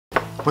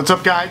What's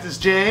up guys, it's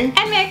Jay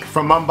and Mix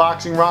from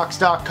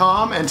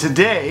UnboxingRocks.com, and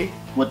today,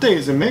 what day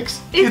is it,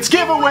 Mix? It's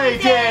giveaway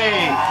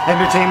day!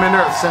 Entertainment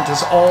Earth sent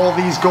us all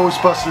these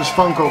Ghostbusters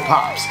Funko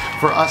Pops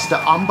for us to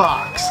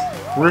unbox,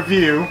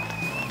 review,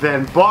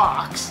 then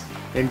box,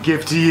 and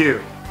give to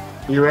you.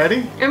 You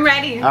ready? I'm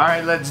ready.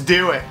 Alright, let's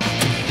do it.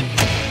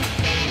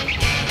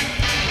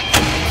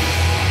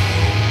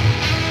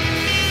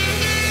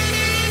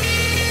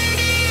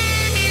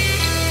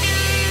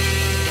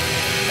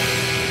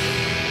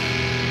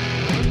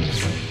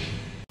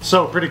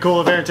 So, pretty cool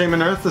of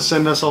Entertainment Earth to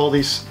send us all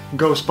these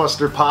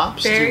Ghostbuster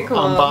Pops Very to cool.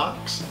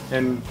 unbox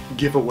and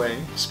give away.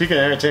 Speaking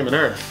of Entertainment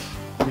Earth,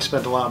 we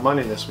spent a lot of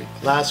money this week.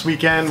 Last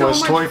weekend So was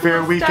much Toy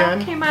Fair cool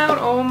weekend. Stuff came out.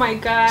 Oh my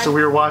god. So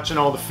we were watching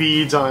all the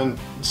feeds on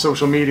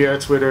social media,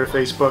 Twitter,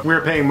 Facebook. We were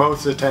paying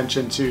most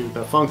attention to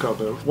the Funko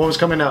booth. What was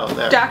coming out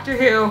there? Doctor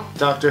Who.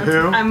 Doctor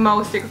Who. I'm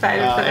most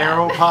excited for that.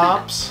 Arrow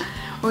Pops.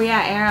 Oh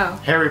yeah, Arrow.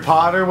 Harry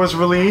Potter was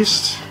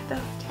released. Those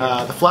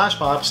The Flash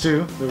Pops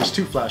too. There was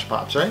 2 Flash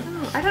Pops, right?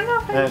 two. I don't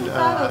know if I even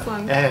saw those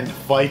ones. And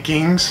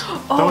Vikings.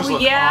 Oh those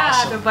look yeah,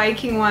 awesome. the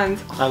Viking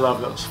ones. I love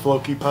those.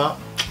 Floki Pop.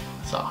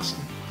 It's awesome.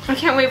 I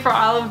can't wait for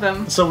all of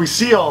them. So we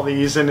see all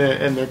these and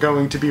they're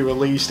going to be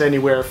released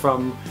anywhere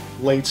from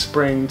late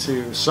spring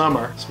to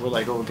summer. So we're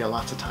like, oh, we'll get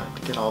lots of time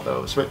to get all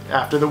those. But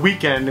after the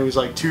weekend, it was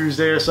like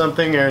Tuesday or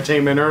something,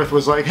 Entertainment Earth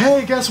was like,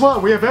 hey, guess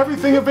what? We have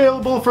everything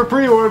available for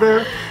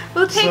pre-order.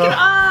 We'll take it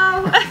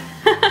off.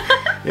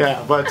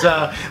 Yeah, but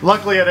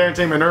luckily at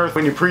Entertainment Earth,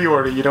 when you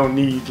pre-order, you don't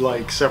need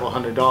like several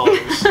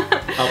 $100s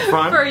up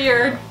front. For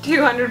your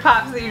 200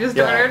 pops that you just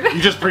ordered.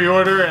 You just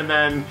pre-order and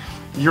then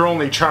you're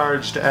only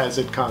charged as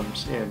it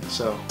comes in.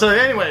 So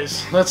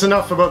anyways, that's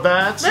enough about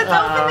that. Let's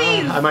open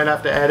these. I might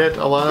have to edit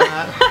a lot of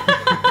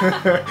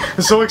that.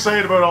 I'm so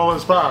excited about all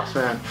those pops,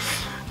 man.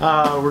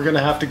 We're gonna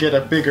have to get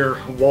a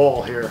bigger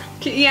wall here.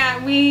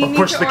 Yeah, we need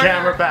push to the order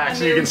camera back a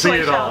so you new can see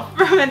toy it all.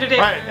 shelf from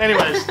Entertainment. Alright,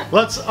 anyways,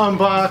 let's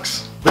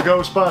unbox the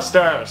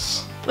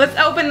Ghostbusters. Let's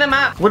open them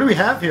up. What do we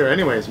have here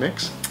anyways,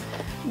 Mix?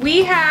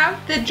 We have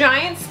the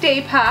giant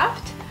Stay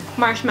Puft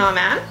Marshmallow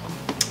Man.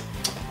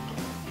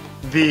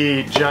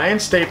 The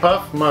giant Stay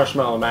Puft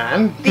Marshmallow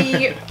Man.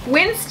 The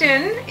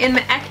Winston in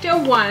the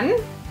Ecto 1.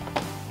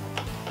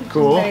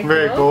 Cool,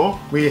 very cool.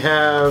 We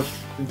have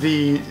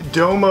the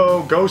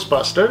Domo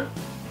Ghostbuster.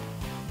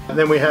 And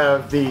then we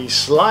have the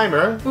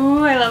Slimer.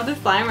 Ooh, I love the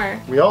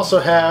Slimer. We also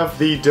have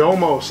the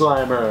Domo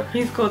Slimer.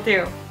 He's cool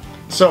too.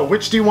 So,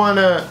 which do you want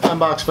to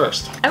unbox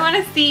first? I want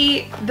to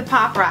see the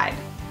Pop Ride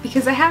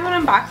because I haven't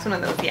unboxed one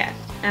of those yet.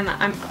 And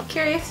I'm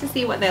curious to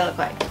see what they look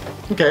like.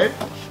 Okay.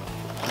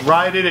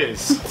 Ride it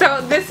is. So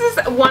this is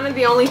one of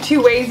the only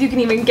 2 ways you can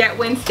even get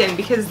Winston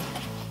because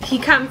he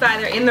comes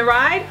either in the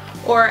ride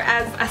or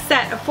as a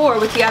set of 4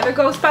 with the other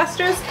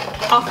Ghostbusters,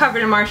 all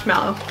covered in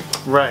marshmallow.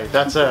 Right,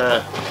 that's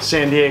a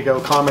San Diego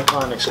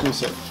Comic-Con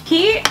exclusive.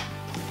 He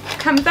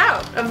comes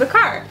out of the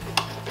car.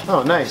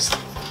 Oh, nice.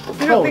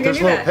 I don't think I there's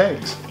knew little that.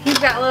 pegs. He's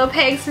got little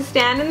pegs to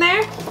stand in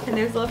there, and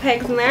there's little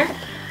pegs in there.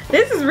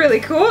 This is really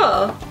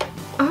cool.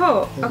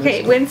 Oh,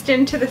 okay,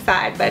 Winston to the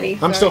side, buddy.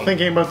 I'm still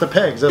thinking about the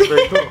pegs, that's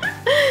very cool.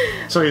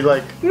 So he's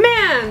like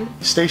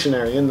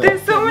stationary in there.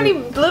 There's so many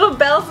little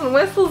bells and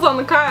whistles on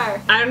the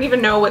car. I don't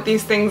even know what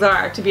these things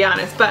are, to be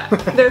honest, but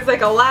there's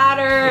like a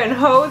ladder and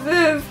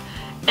hoses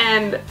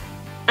and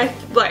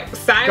like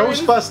sirens.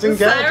 Ghostbusting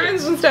gadgets.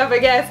 Sirens and stuff, I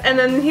guess. And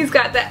then he's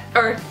got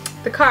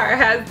the car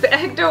has the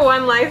Ecto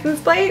 1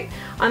 license plate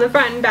on the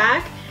front and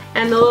back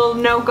and the little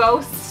no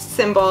ghost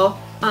symbol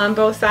on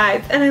both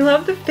sides. And I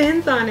love the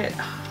fins on it.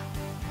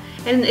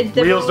 And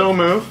wheels don't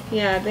move?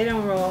 Yeah, they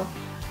don't roll.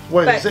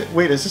 Wait,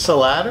 is this a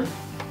ladder?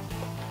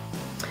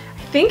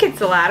 I think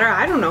it's a ladder,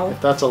 I don't know.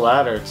 If that's a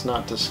ladder, it's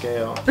not to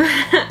scale.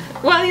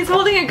 Well, he's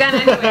holding a gun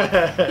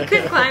anyway. He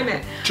could climb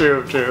it.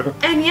 True, true.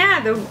 And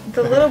yeah,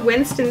 the little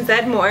Winston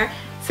Zedmore.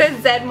 It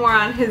says Zedmore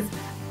on his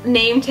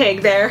name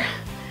tag there.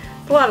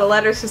 A lot of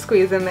letters to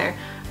squeeze in there.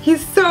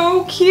 He's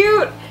so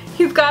cute.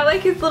 He's got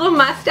like his little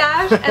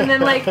mustache and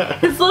then like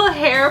his little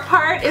hair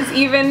part is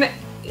even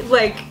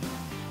like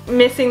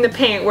missing the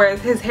paint where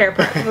his hair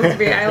part is supposed to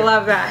be. I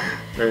love that.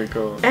 Very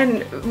cool.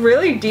 And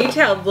really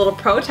detailed little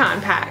proton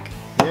pack.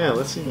 Yeah,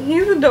 let's see that.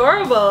 He's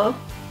adorable.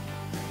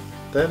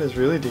 That is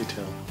really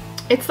detailed.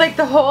 It's like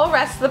the whole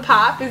rest of the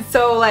pop is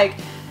so like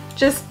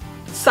just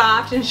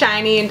soft and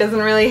shiny and doesn't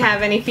really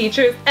have any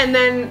features. And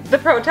then the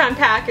proton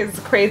pack is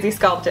crazy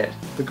sculpted.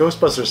 The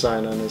Ghostbuster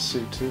sign on his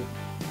suit too.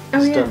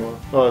 Oh yeah.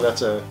 Oh,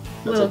 that's a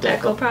little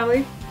decal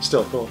probably.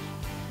 Still cool.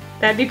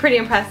 That'd be pretty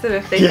impressive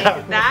if they did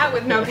that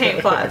with no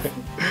paint flaws.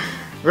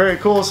 Very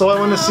cool. So I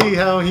want to see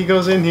how he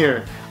goes in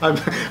here.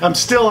 I'm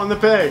still on the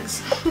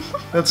pegs.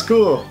 That's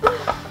cool.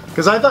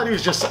 Because I thought he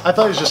was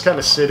just kind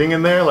of sitting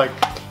in there like,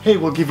 hey,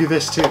 we'll give you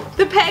this too.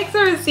 The pegs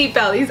are his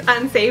seatbelt. He's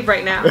unsafe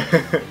right now.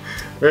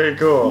 Very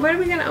cool. What are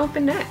we gonna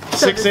open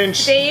next? 6-inch.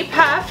 Stay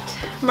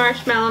Puft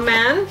Marshmallow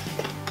Man.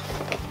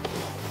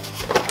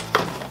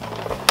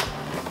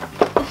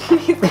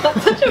 He's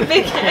got such a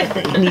big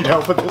head. You need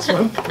help with this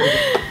one?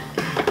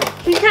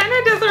 He kind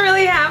of doesn't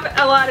really have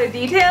a lot of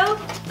detail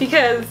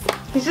because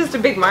he's just a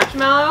big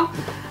marshmallow.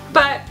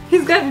 But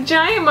he's got a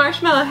giant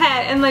marshmallow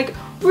head and like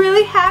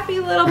really happy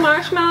little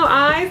marshmallow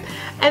eyes.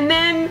 And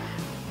then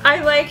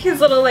I like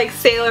his little like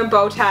sailor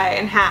bow tie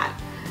and hat.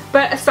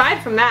 But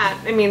aside from that,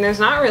 I mean, there's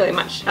not really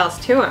much else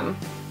to him.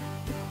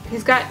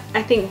 He's got,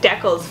 I think,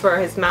 decals for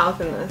his mouth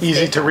and the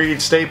Easy to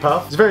read Stay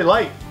Puft. He's very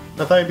light.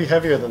 I thought he'd be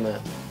heavier than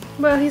that.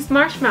 Well, he's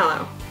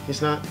marshmallow.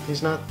 He's not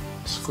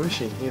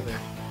squishy either.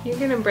 You're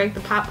gonna break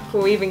the pop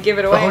before we even give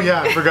it away. Oh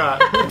yeah, I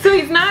forgot. So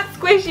he's not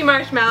squishy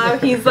marshmallow,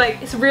 he's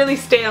like, it's really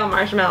stale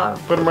marshmallow.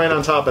 Put him right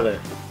on top of there.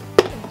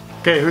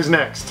 Okay, who's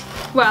next?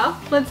 Well,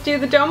 let's do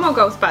the Domo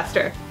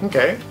Ghostbuster.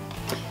 Okay.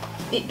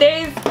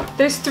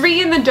 There's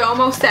 3 in the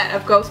Domo set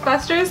of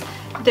Ghostbusters.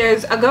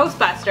 There's a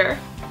Ghostbuster,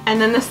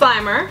 and then the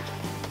Slimer,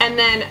 and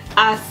then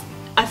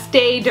a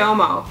Stay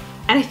Domo.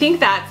 And I think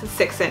that's a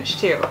 6-inch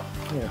too.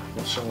 Yeah,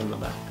 we'll show him the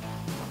back.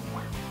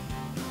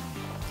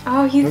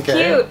 Oh, he's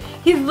cute.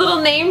 His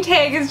little name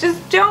tag is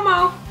just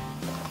Domo.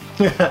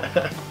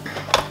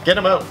 Get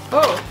him out.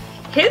 Oh,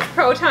 his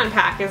proton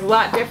pack is a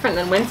lot different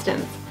than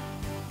Winston's.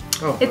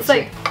 Oh, it's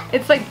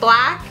like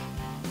black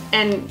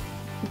and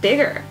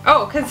bigger.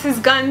 Oh, because his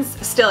gun's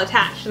still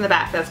attached in the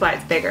back. That's why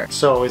it's bigger.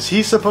 So is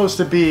he supposed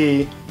to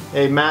be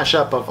a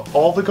mashup of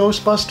all the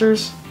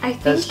Ghostbusters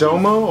as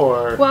Domo,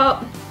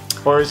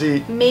 or is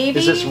he? Maybe.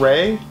 Is this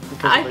Ray?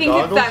 I think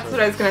that's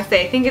what I was gonna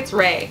say. I think it's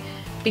Ray,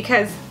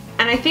 because,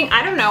 and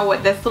I don't know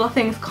what this little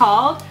thing's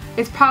called.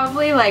 It's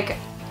probably like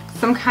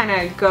some kind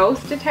of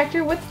ghost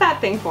detector. What's that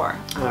thing for?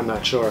 I'm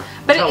not sure.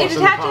 But it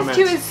attaches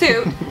to his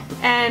suit,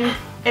 and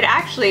it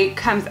actually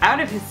comes out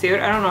of his suit.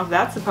 I don't know if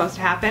that's supposed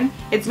to happen.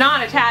 It's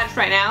not attached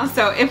right now,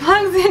 so it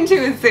plugs into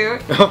his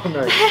suit. Oh,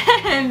 nice.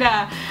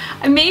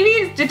 And maybe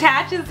it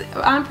detaches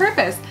on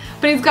purpose.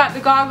 But he's got the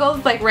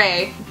goggles like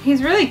Ray.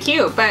 He's really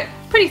cute, but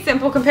pretty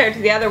simple compared to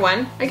the other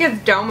one. I guess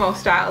Domo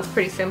style is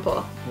pretty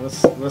simple.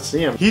 Let's see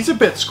him. He's a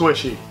bit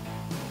squishy.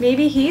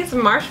 Maybe he's a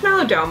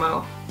marshmallow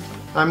Domo.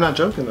 I'm not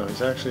joking though,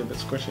 he's actually a bit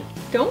squishy.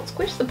 Don't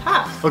squish the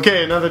pop.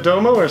 Okay, another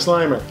Domo or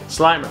Slimer?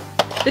 Slimer.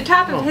 The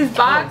top of his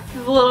box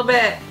is a little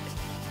bit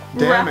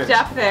damaged. roughed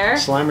up there.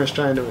 Slimer's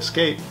trying to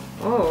escape.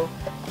 Oh,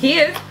 he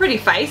is pretty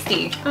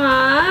feisty.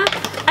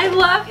 I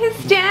love his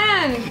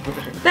stand.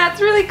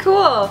 That's really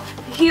cool.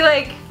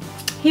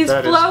 He's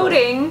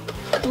floating,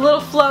 cool.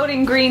 Little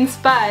floating green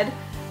spud,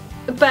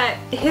 but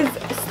his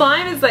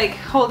slime is like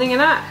holding him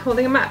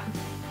up.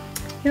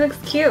 He looks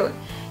cute.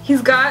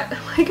 He's got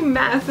like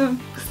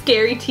massive,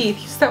 scary teeth.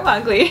 He's so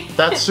ugly.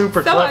 That's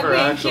super so clever, ugly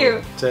and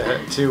actually,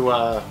 cute.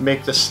 to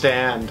make the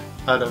stand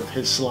out of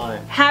his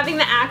slime. Having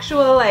the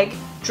actual like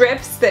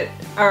drips that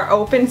are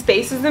open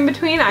spaces in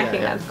between, I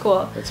think that's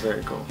cool. That's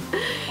very cool.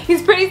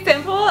 He's pretty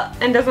simple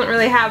and doesn't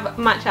really have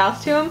much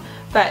else to him,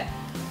 but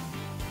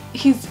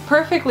he's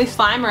perfectly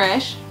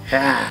Slimer-ish.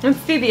 Yeah. Let's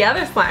see the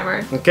other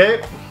Slimer.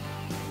 Okay.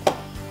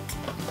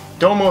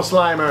 Domo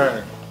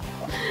Slimer.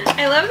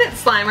 I love that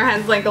Slimer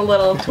has like a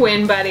little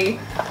twin buddy.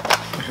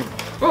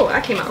 Oh,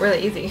 that came out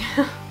really easy.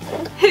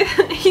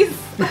 He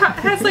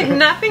has like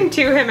nothing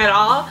to him at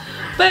all,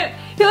 but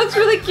he looks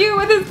really cute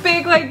with his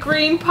big like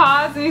green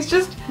paws, and he's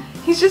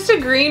just a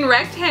green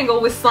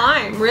rectangle with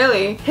slime,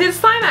 really. His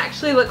slime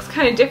actually looks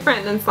kind of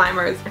different than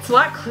Slimer's. It's a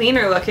lot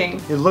cleaner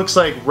looking. It looks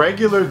like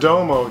regular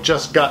Domo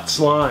just got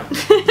slime.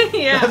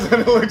 Yeah. That's what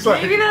it looks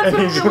like. Maybe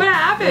that's what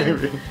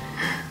happened. Maybe.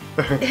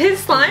 His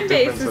slime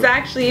base is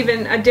actually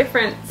even a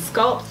different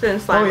sculpt than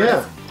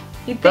Slimer's. Oh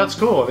yeah. That's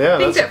cool, yeah. I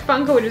think that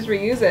Funko would just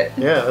reuse it.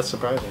 Yeah, that's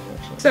surprising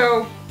actually.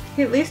 So,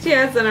 at least he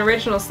has an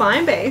original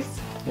slime base.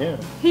 Yeah.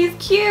 He's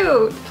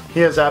cute.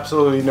 He has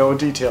absolutely no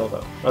detail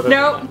though.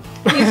 Nope.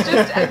 He's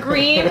just a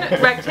green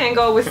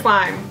rectangle with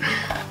slime.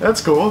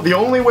 That's cool. The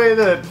only way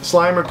that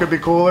Slimer could be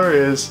cooler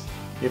is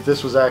if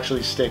this was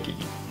actually sticky.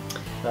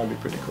 That'd be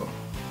pretty cool.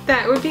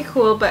 That would be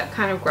cool, but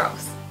kind of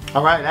gross.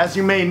 Alright, as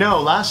you may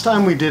know, last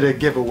time we did a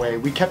giveaway,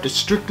 we kept it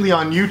strictly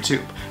on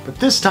YouTube. But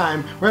this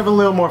time, we're having a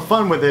little more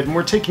fun with it and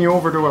we're taking you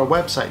over to our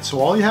website. So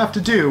all you have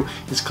to do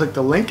is click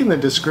the link in the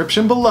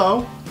description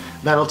below.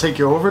 That'll take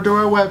you over to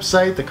our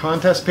website. The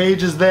contest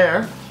page is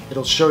there.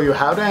 It'll show you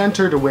how to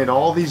enter to win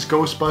all these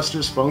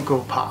Ghostbusters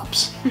Funko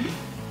Pops.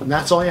 And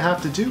that's all you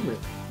have to do really.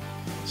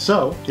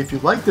 So, if you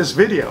like this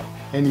video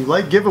and you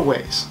like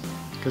giveaways,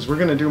 because we're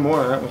going to do more,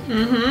 aren't we?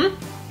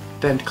 Mm-hmm.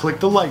 Then click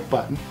the like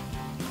button.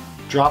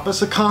 Drop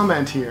us a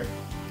comment here.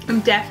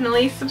 And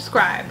definitely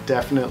subscribe.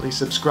 Definitely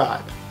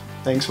subscribe.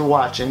 Thanks for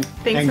watching.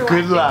 Thanks for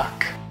good watching.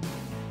 luck.